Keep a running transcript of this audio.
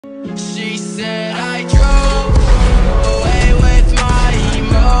Said I drove away with my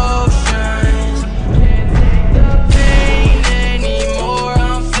emotions. Can't take the pain anymore.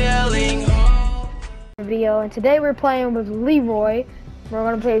 I'm feeling home. Video, and today we're playing with Leroy. We're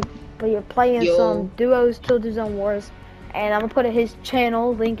gonna be playing some duos Tilted Zone Wars, and I'm gonna put his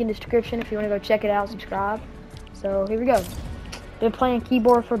channel link in the description if you want to go check it out. Subscribe. So here we go. Been playing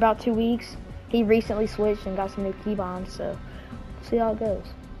keyboard for about 2 weeks. He recently switched and got some new keybinds, so we'll see how it goes.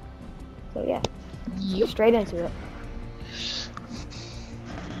 So yeah, get straight into it.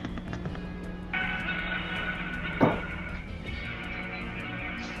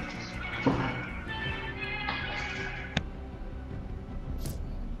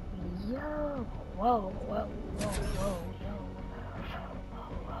 Yo, whoa, whoa, whoa, whoa,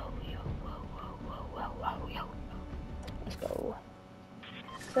 yo. Let's go.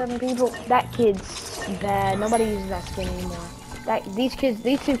 7 people. That kid's bad. Nobody uses that skin anymore. These two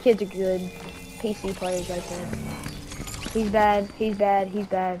kids are good PC players right there. He's bad. He's bad. He's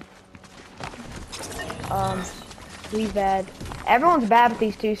bad. He's bad. Everyone's bad but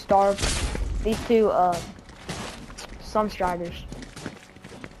these two Sunstriders.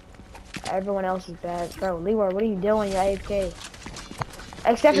 Everyone else is bad. Bro, Leroy, what are you doing? You're AFK.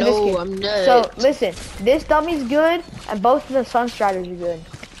 Except for this kid. I'm not. So listen, this dummy's good, and both of the Sunstriders are good.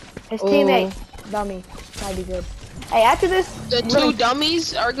 His teammate, dummy, might be good. Hey, after this, the two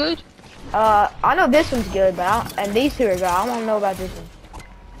dummies are good. I know this one's good, but and these two are good. I don't know about this one.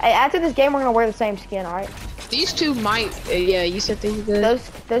 Hey, after this game, we're gonna wear the same skin, all right? These two might. Yeah, you said they're good.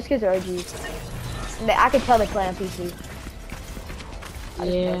 Those kids are OGs. I can tell they play on PC.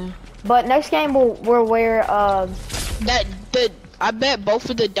 Yeah. But next game we'll wear I bet both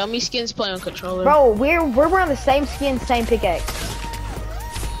of the dummy skins play on controller. Bro, we're wearing the same skin, same pickaxe.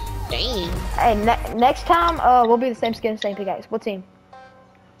 Dang. Hey, next time we'll be the same skin, same pickaxe. What team?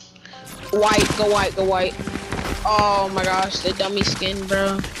 White, go white, go white. Oh my gosh, the dummy skin,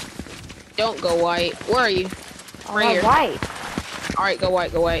 bro. Don't go white. Where are you? Right here. White. All right, go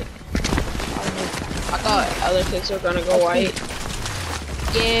white, go white. I thought other kids were gonna go white.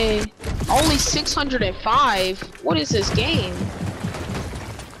 Yeah. Only 605. What is this game?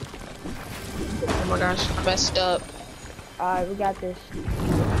 Oh my gosh, I messed up. Alright, we got this.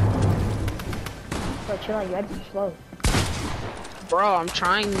 Bro, chill out, you had to be slow. Bro,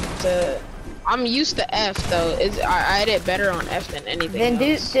 I'm used to F though. I edit better on F than anything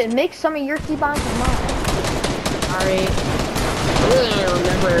else. Then make some of your keybinds with mine. Alright. I really don't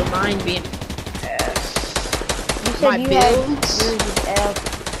remember mine being F. You said you had yours was F.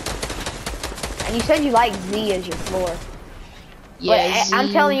 And you said you like Z as your floor. Yeah, but I'm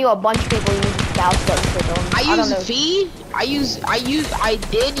telling you, a bunch of people use the mouse button for them. I use V. I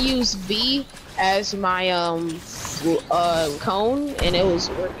did use V as my cone, and it was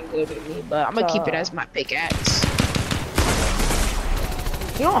working good with me. But I'm gonna keep it as my pickaxe.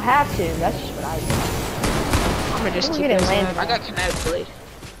 You don't have to. That's just what I do. I'm gonna just keep it. I got kinetic blade.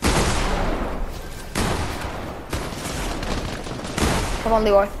 Come on,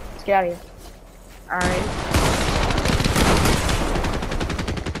 Leroy. Let's get out of here. Alright.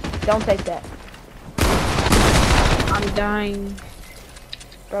 Don't take that. I'm dying.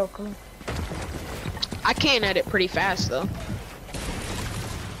 Bro, come on. I can edit pretty fast though.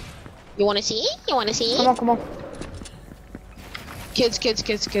 You wanna see? You wanna see? Come on, come on. Kids.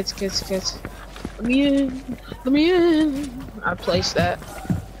 Let me in. Let me in. I placed that.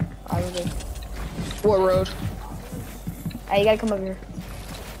 What road? Hey, you gotta come over here.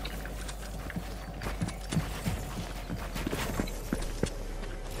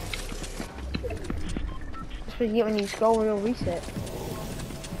 That's what you get when you scroll real reset.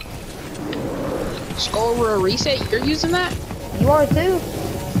 Scroll over a reset? You're using that? You are too.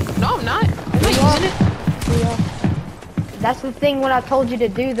 No, I'm not. I'm not using it. Yeah. That's the thing when I told you to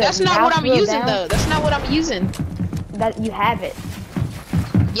do the. That's not what I'm using though. That's not what I'm using. That you have it.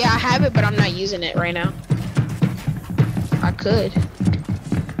 Yeah, I have it, but I'm not using it right now. I could.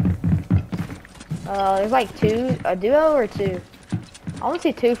 There's like a duo or 2. I want to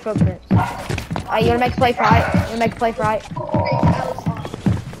see 2 footprints. You wanna make a play for height? You wanna make a play for height?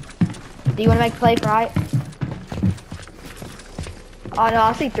 Do you wanna make a play for height? Oh no,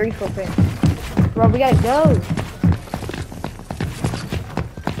 I see 3 footprints. Bro, we gotta go.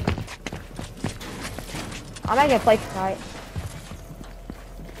 I'm making a play for height.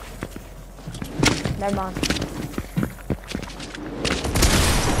 Never mind.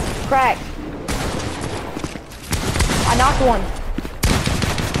 Crack. I knocked one.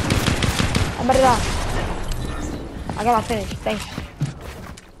 I'm about to die. I got my finish. Thanks.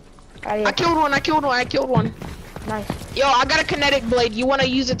 Right, I killed one. I killed one. Nice. Yo, I got a kinetic blade. You want to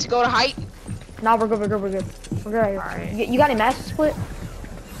use it to go to height? Nah, we're good. We're good. We're good. We're good right here. Alright. You got any master split?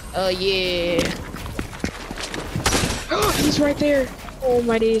 Yeah. He's right there. Oh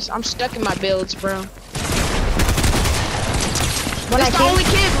my days. I'm stuck in my builds, bro. When That's the only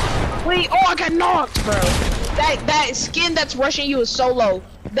kid. Wait, oh, I got knocked, bro. That skin that's rushing you is so low.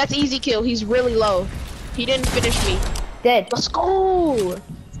 That's easy kill. He's really low. He didn't finish me. Dead. Let's go.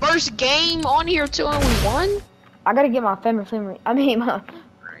 First game on here too, and we won. I gotta get my memory. I mean, my.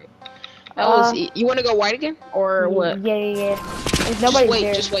 That was. You want to go white again, or what? Yeah. There's nobody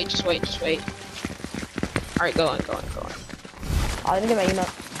there. Just wait. All right, go on. Oh, let me get my email.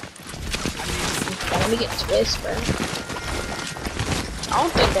 Let me get twist, bro. I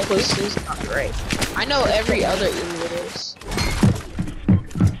don't think that twist is not right. I know every other email is.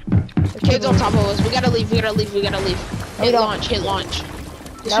 Kids on top of us. We gotta leave. Hit launch.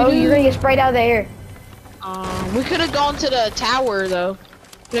 No, you're gonna get sprayed out of the air. We could have gone to the tower though.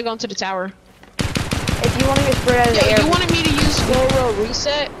 If you want to get sprayed out of the air. You wanted me to use scroll row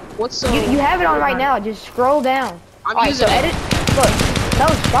reset? What's the? You have it on right now. Just scroll down. I'm using it. Edit. Look. No,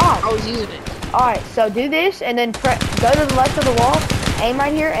 stop. I was using it. All right. So do this and then go to the left of the wall. Aim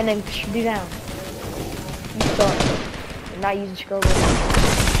right here and then do down. You start. You're not using scroll row.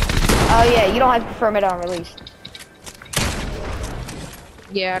 Oh yeah, you don't have to confirm it on release.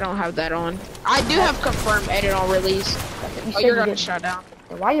 Yeah, I don't have that on. I do have confirm edit on release. You're gonna shut down.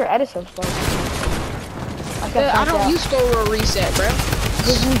 Why your edit so slow? I don't use scroll row reset, bro.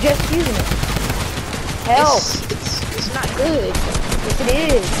 Because you just using it. Help! It's not good. Yes, it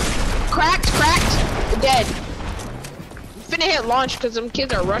is. Cracked. Dead. Finna hit launch because them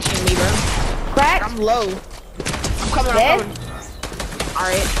kids are rushing me, bro. Cracked. I'm low. I'm coming.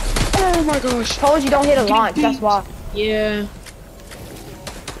 Alright. Oh my gosh. Told you don't hit a launch, that's why. Yeah.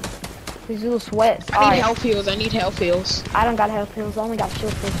 These little sweats. I need health heals. I don't got health heals, I only got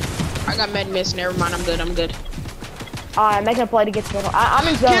shield heals. I got med miss, never mind, I'm good. Alright, making a play to get to the I'm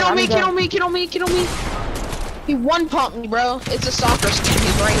in zone. Get on me. He one pumped me, bro. It's a soccer skin,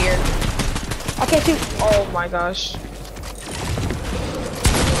 he's right here. Okay, shoot. Oh my gosh.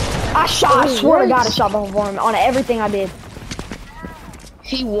 I swear to God, I shot before him on everything I did.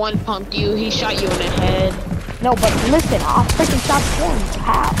 He one pumped you, he shot you in the head. No, but listen, I freaking shot before him.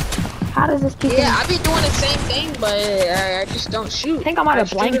 How does this keep? Yeah, I be doing the same thing, but I just don't shoot. I think I might have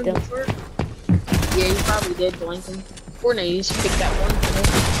blanked him. Yeah, you probably did blank him. Fortnite, you just picked that one.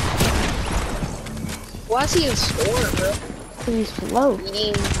 Why is he in score, bro? Because he's slow.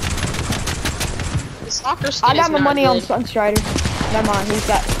 The soccer skin I got my money good. on Sunstrider. Never mind, he's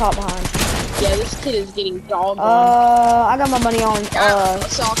got caught behind. Yeah, this kid is getting dogged on. I got my money on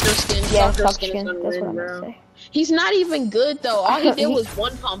soccer skin. Yeah, soccer skin. That's what I'm gonna say. He's not even good though. All he did was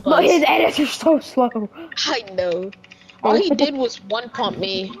one pump us. But his edits are so slow. I know. All he did was one pump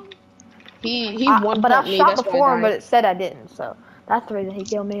me. He one but pumped I me. shot That's before him, why I but it said I didn't. So that's the reason he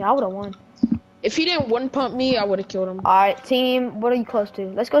killed me. I would have won. If he didn't one pump me, I would have killed him. All right, team. What are you close to?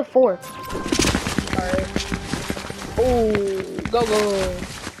 Let's go 4. Alright. Oh, go.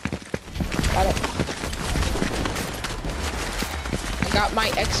 Got it. I got my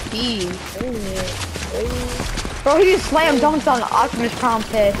XP. Bro, he just slammed dunks on Optimus Prime's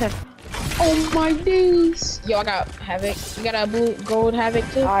head. Oh my days. Yo, I got Havoc. You got a blue gold Havoc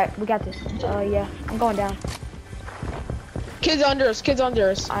too? Alright, we got this. Yeah. I'm going down. Kids under us.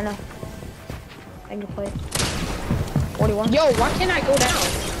 I know. I can play. 41. Yo, why can't I go down?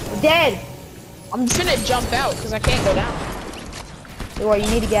 Dead! I'm finna jump out because I can't go down. Leroy, you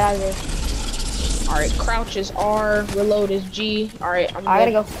need to get out of there. Alright, crouch is R, reload is G. Alright, I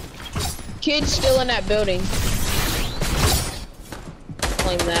gotta go. Kid's still in that building.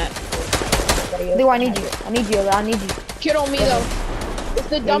 Claim that. Leroy, I need you. I need you. Kid on me though. It's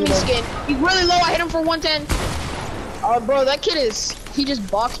the dummy skin. He's really low. I hit him for 110. Oh, bro, that kid he just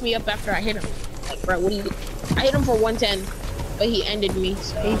boxed me up after I hit him. Like, bro, what do you do? I hit him for 110, but he ended me.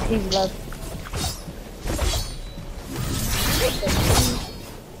 So. He's low.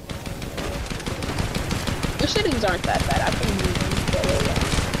 Your settings aren't that bad.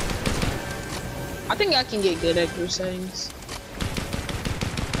 I think I can get good at your settings.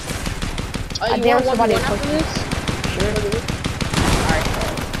 I dare somebody to push me. Sure. Alright.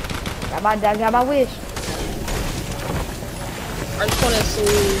 Got my wish. I just wanna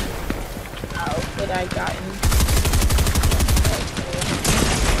see how good I gotten.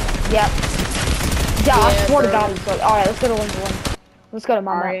 Yep. Yeah, I swear to God he's good. Alright, let's go to 1-1. Let's go to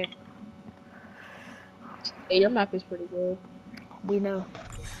my map. Hey, your map is pretty good. We know.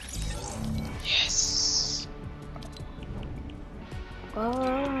 Yes.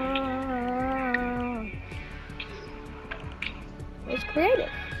 It's creative.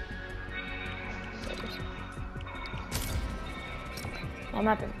 I'm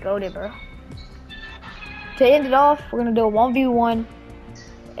not gonna go there, bro. To end it off, we're gonna do a 1v1,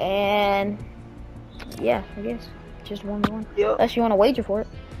 and yeah, I guess just 1v1. Yep. Unless you want to wager for it.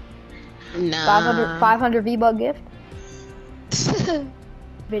 Nah. 500 V-Buck gift.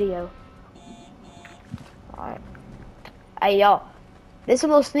 Video. Alright. Hey, y'all. This is a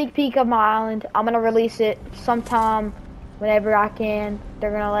little sneak peek of my island. I'm gonna release it sometime whenever I can.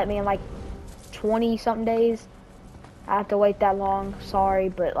 They're gonna let me in like 20-something days. I have to wait that long. Sorry,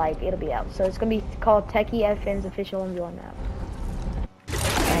 but like it'll be out. So it's gonna be called Techie FN's official MV1 map.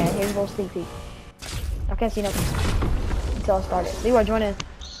 And here's a little sneak peek. I can't see nothing until I start it. Leroy, join in.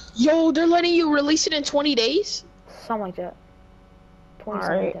 Yo, they're letting you release it in 20 days? Something like that. 20 All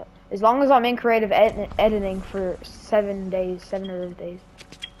something right. like that. As long as I'm in creative editing for 7 days, 7 of those days.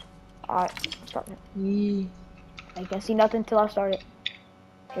 Alright, starting it. I can't see nothing until I start it.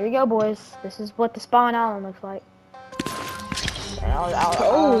 Here we go, boys. This is what the spawn island looks like.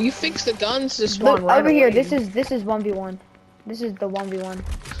 Oh, you fixed the guns to spawn Look, right over here. away. This is 1v1. This is the 1v1.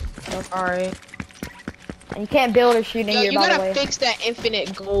 Yep. All right. And you can't build or shoot in Yo, here, you by the gotta way. fix that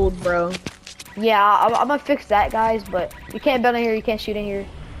infinite gold, bro. Yeah, I'm gonna fix that, guys. But you can't build in here. You can't shoot in here.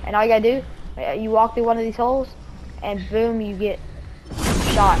 And all you gotta do, you walk through one of these holes, and boom, you get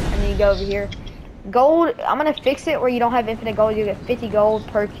shot. And then you go over here. Gold, I'm gonna fix it where you don't have infinite gold. You get 50 gold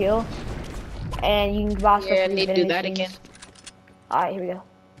per kill, and you can buy stuff. Yeah, I from need to infinity do that machines. again. All right, here we go.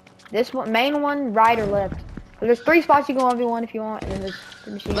 This one, main one, right or left. So there's 3 spots you can 1v1 if you want, and then there's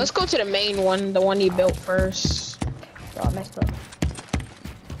the machine. Let's go to the main one, the one you built first. Oh, I messed up.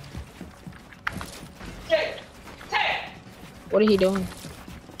 What are he doing?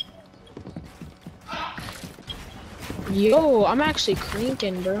 Yo, I'm actually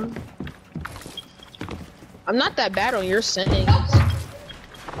cranking, bro. I'm not that bad on your settings.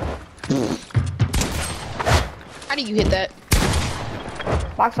 How do you hit that?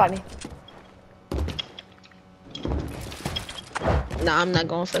 Box fight me. Nah, I'm not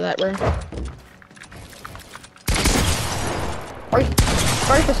going for that, bro.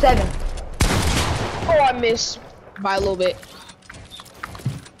 First to 7. Oh, I missed by a little bit.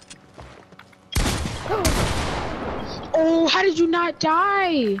 Oh, how did you not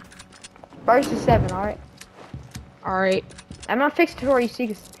die? First to 7. All right. All right. I'm gonna fix it to where you see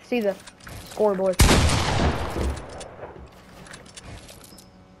the scoreboard.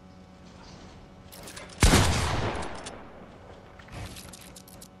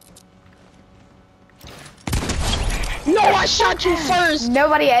 No, I shot you first.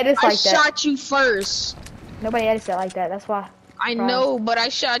 Nobody edits I like that. shot you first. Nobody edits it like that. That's why. I know, but I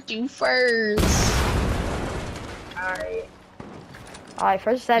shot you first. Alright. Alright,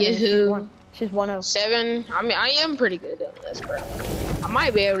 first 7. Yahoo. She's 1-0. 7. I mean, I am pretty good at this, bro. I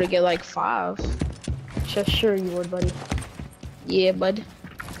might be able to get like 5. Just sure you would, buddy. Yeah, bud.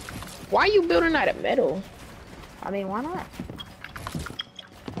 Why are you building out of metal? I mean, why not?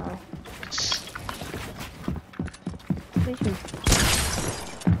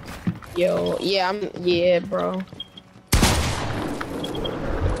 Yo, yeah, bro.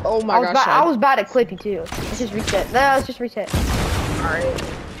 Oh my gosh. I was about to clip you too. Let's just reset. No, let's just reset. Alright.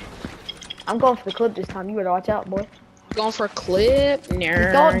 I'm going for the clip this time. You better watch out, boy. Going for a clip?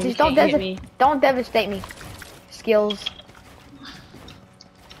 Nah, Don't devastate me. Skills.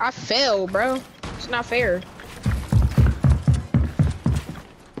 I fell, bro. It's not fair.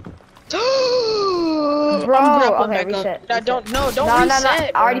 Bro, I'm grappling okay, back reset. up. No, don't reset. No,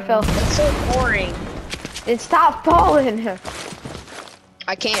 I already bro. fell. It's so boring. Then stop falling.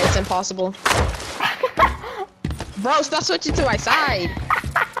 I can't. It's impossible. Bro, stop switching to my side.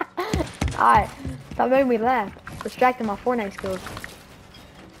 Alright, stop making me laugh. Distracting my Fortnite skills.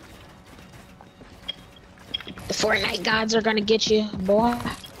 The Fortnite gods are gonna get you, boy.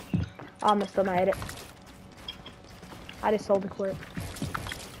 I messed up my edit. I just sold the clip.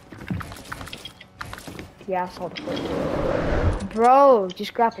 Yeah, I sold the clip. Bro,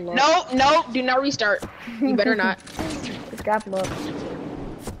 just grapple up. No, do not restart. You better not. Just grapple up.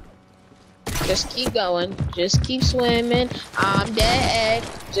 Just keep going. Just keep swimming. I'm dead.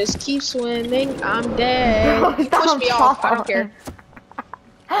 Just keep swimming. I'm dead. Bro, You push me off. I don't care.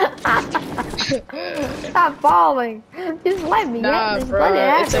 Stop falling. Just let me. Nah, just bro. let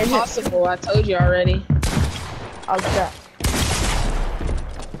it It's happen. impossible. I told you already. Oh, shut.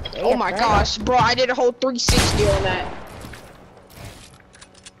 Oh my gosh, bro. I did a whole 360 on that.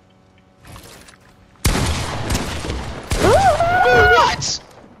 What?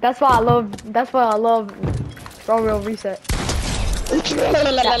 That's why I love Scroll Wheel Reset.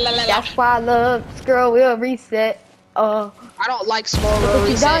 That's why I love Scroll Wheel Reset. I don't like small roll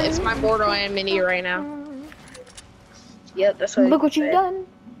reset. It's my Mortal enemy right now. Yep, that's what. Look what you've done.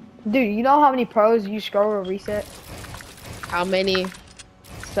 Dude, you know how many pros you scroll or reset? How many?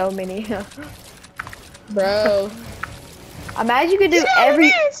 So many. Bro. Imagine you could do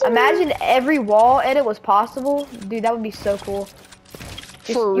imagine every wall edit was possible. Dude, that would be so cool.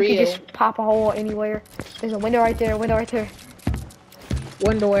 For you real. could just pop a hole anywhere. There's a window right there, window right there.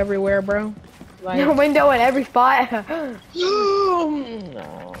 Window everywhere, bro. Like window in every spot.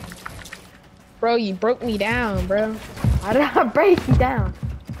 no. Bro, you broke me down, bro. How did I break you down?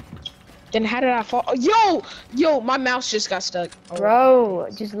 Then how did I fall? Oh, yo, my mouse just got stuck. Oh, bro,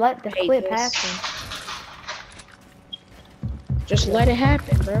 just let the clip this. happen. Just let it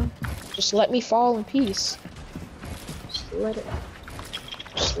happen, bro. Just let me fall in peace. Just let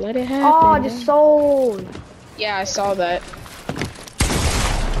it happen. Oh, I just sold. Yeah, I saw that.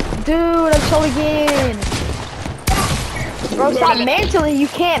 Dude, I sold again. Bro, stop mantling. You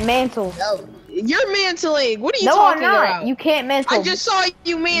can't mantle. No, you're mantling. What are you talking talking about? about? You can't mantle. I just saw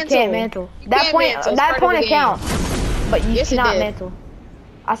you mantle. You can't mantle. That point counts, but you cannot mantle.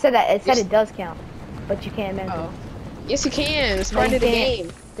 I said that. It said it does count, but you can't mantle. Oh. Yes, you can. It's part of the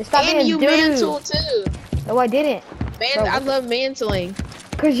game. Stop and you mantle too. No, I didn't. Bro, I love mantling.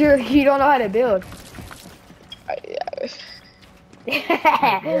 Cause you don't know how to build.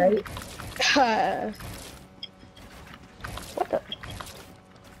 What the?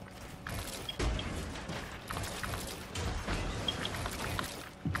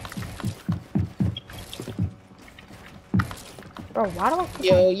 Bro, why do I?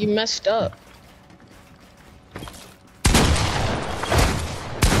 Yo, you messed up.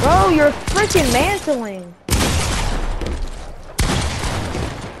 Bro, you're freaking mantling.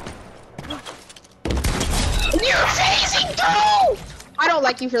 You're phasing through! I don't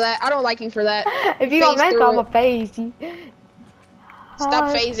like you for that. I don't like you for that. If you don't mantle, I'm a phase.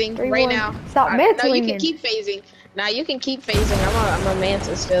 Stop phasing right now. Stop mantling. No, you can keep phasing. Nah, you can keep phasing. I'm a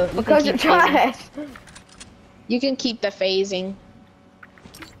mantle still. Because you're trash. You can keep the phasing.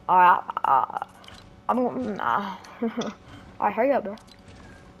 I'm nah. Alright, hurry up, bro.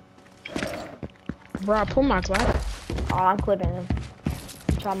 Bro, I pull my glider. Oh, I'm clipping him.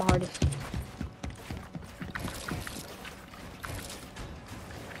 Try my hardest.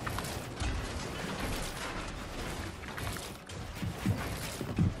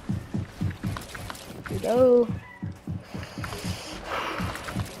 Here we go. Here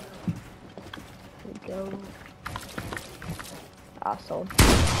we go. Ah, sold.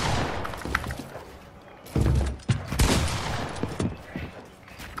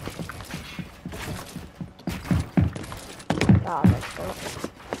 Ah, that's sold.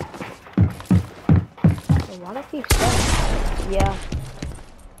 Why do I keep stuck? Yeah.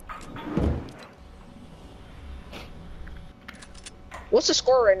 What's the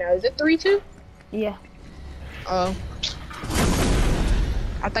score right now? Is it 3-2? Yeah. Oh.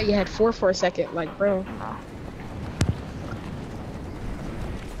 I thought you had 4 for a second. Like, bro. Nah.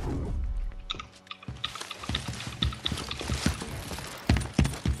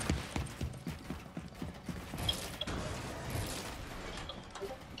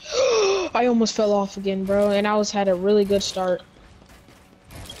 I almost fell off again, bro, and I had a really good start.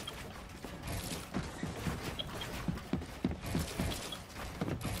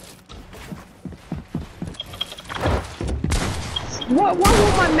 What? Why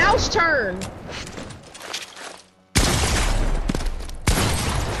won't my mouse turn?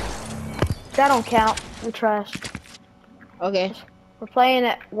 That don't count. We're trash. Okay. We're playing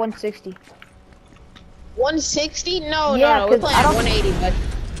at 160. 160? No, Yeah, no, we're playing at 180, but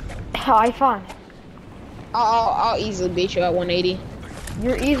Alright, fine. I'll easily beat you at 180.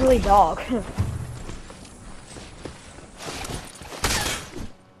 You're easily dog.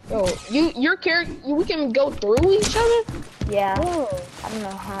 Yo, your character, we can go through each other? Yeah. Oh. I don't know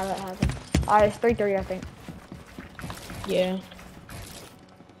how that happened. Alright, it's 3-3, I think. Yeah.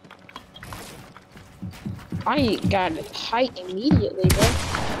 I got height immediately, bro.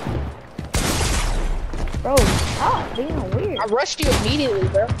 Bro, stop being weird. I rushed you immediately,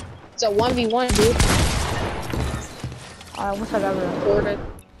 bro. It's a 1v1, dude. Alright, what's up, everyone?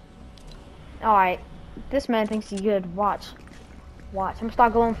 Alright, this man thinks he's good. Watch. Watch. I'm gonna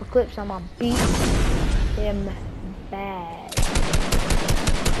start going for clips. I'm gonna beat him bad.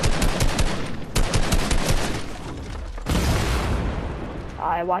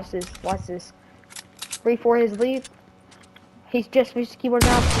 Alright, watch this. Watch this. 3-4 his lead. He's just switched the keyboard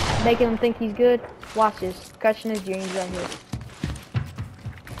now, making him think he's good. Watch this. Crushing his dreams right here.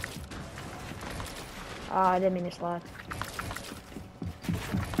 I didn't mean to slide.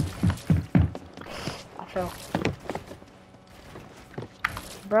 I fell.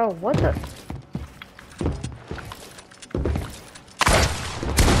 Bro, what the?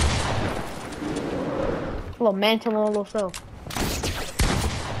 little mantle on a little self.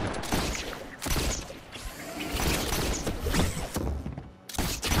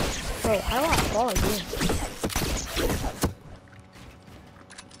 Bro, how do I fall again?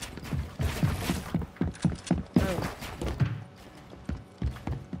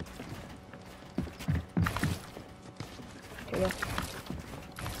 Here we go.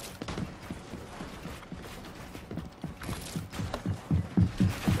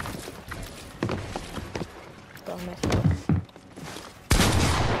 Don't mess with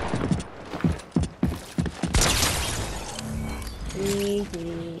it.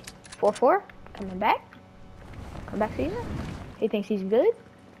 Easy. 4-4. Coming back. Comeback season. He thinks he's good.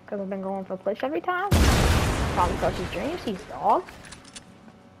 Because I've been going for push every time. Probably crush his dreams. He's dog.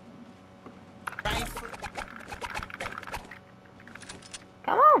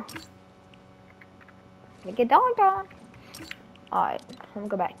 Come on. Get dog on. Alright. I'm gonna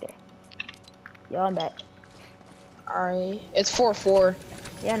go back there. Yo, I'm back. Alright. It's 4-4.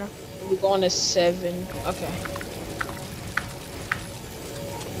 Yeah, no. We're going to 7. Okay.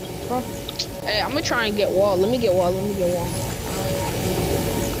 Well, Hey, I'm gonna try and get wall. Let me get wall.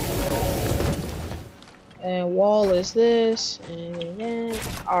 And wall is this. And then.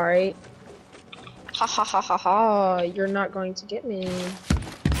 Alright. Ha ha ha ha ha. You're not going to get me.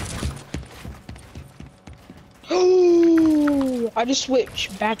 I just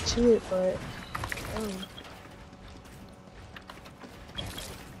switched back to it, but.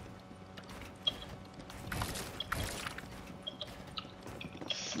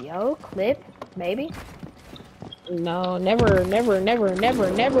 yo, clip, maybe. No, never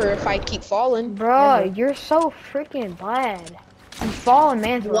if I keep falling. Bro, Never. you're so freaking bad. I'm falling,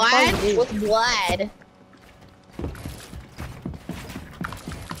 man. Blood with blood.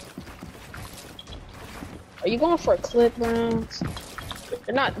 Are you going for a clip rounds?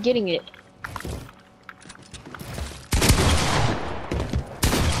 You're not getting it.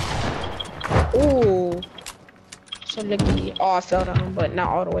 Ooh. So lucky. Oh, I fell down, but not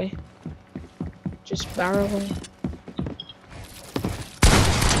all the way. Just barreling.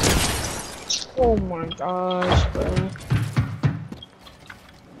 Oh my gosh, bro.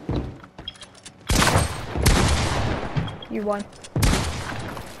 You won.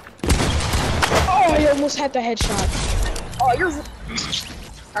 Oh, I almost had the headshot. Oh, you're.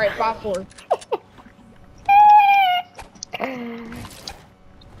 Alright, 5-4.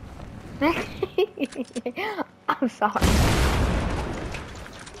 I'm sorry.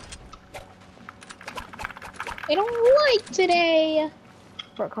 I don't like today.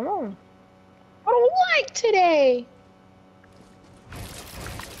 Bro, come on. I don't like today.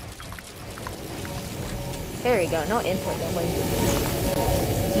 There we go. No input delay.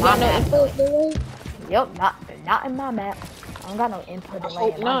 You got no input delay? Yep, not in my map. I don't got no input delay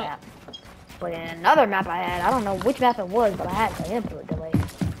hope in my not. map. But in another map I had, I don't know which map it was, but I had the input delay.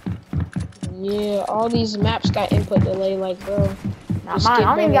 Yeah, all these maps got input delay, like, bro. Now mine,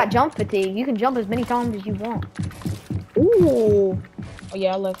 I don't even got jump fatigue. You can jump as many times as you want. Ooh. Oh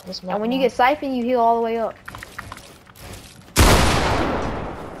yeah, I like this map. And when you get siphon, you heal all the way up.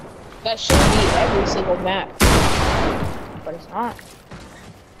 That should be every single map. But it's not.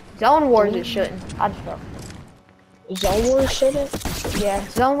 Zone Wars it shouldn't. I just felt. Zone Wars shouldn't? Yeah,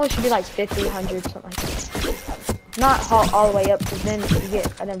 Zone Wars should be like 50, 100, something like that. Not all the way up, because then you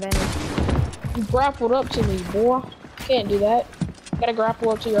get an advantage. You grappled up to me, boy. Can't do that. You gotta grapple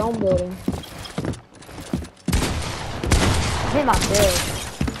up to your own building. I hit my build.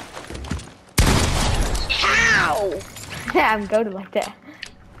 How? Yeah, I'm goated like that.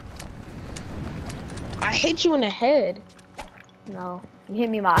 I hit you in the head. No, you hit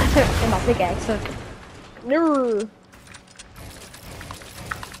me in my in my pickaxe. So. No.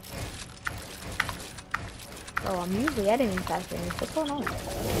 Oh, I'm usually editing faster. What's going on?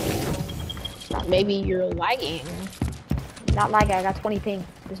 Maybe you're lagging. Not like I got 20 ping.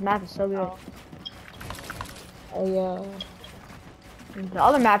 This map is so good. Oh yeah. The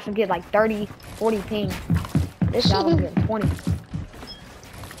other maps will get like 30, 40 ping. This map will get 20.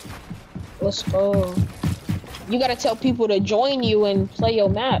 Let's go. You gotta tell people to join you and play your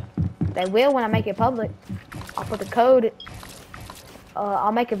map. They will when I make it public. I'll put the code.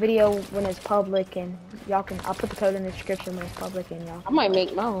 I'll make a video when it's public, and y'all can. I'll put the code in the description when it's public, and y'all. I might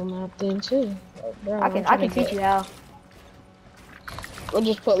make my own map then too. Bro, I can teach you how. We'll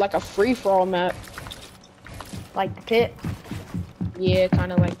just put like a free-for-all map. Like the pit. Yeah,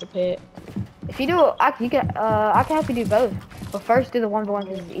 kind of like the pit. If you do, I can help you do both. But first, do the 1v1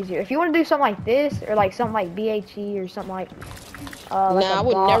 because it's easier. If you want to do something like this, or like something like BHE or something like. Like nah, I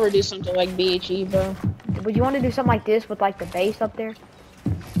would never do something like BHE, bro. Would you want to do something like this with like the base up there?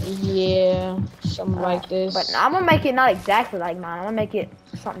 Yeah, something like this. But I'm gonna make it not exactly like mine. I'm gonna make it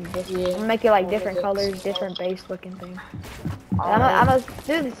something different. Yeah. I'm gonna make it like different Okay. colors, different base looking things. I'm gonna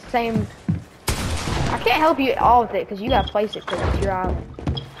do the same. I can't help you all with it because you gotta place it because it's your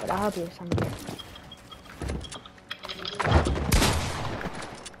island. But I'll help you with some of it.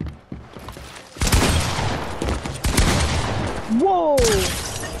 Whoa!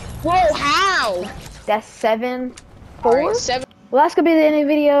 Whoa! How? That's 7-4. All right, 7. Well, that's gonna be the end of the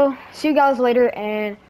video. See you guys later, and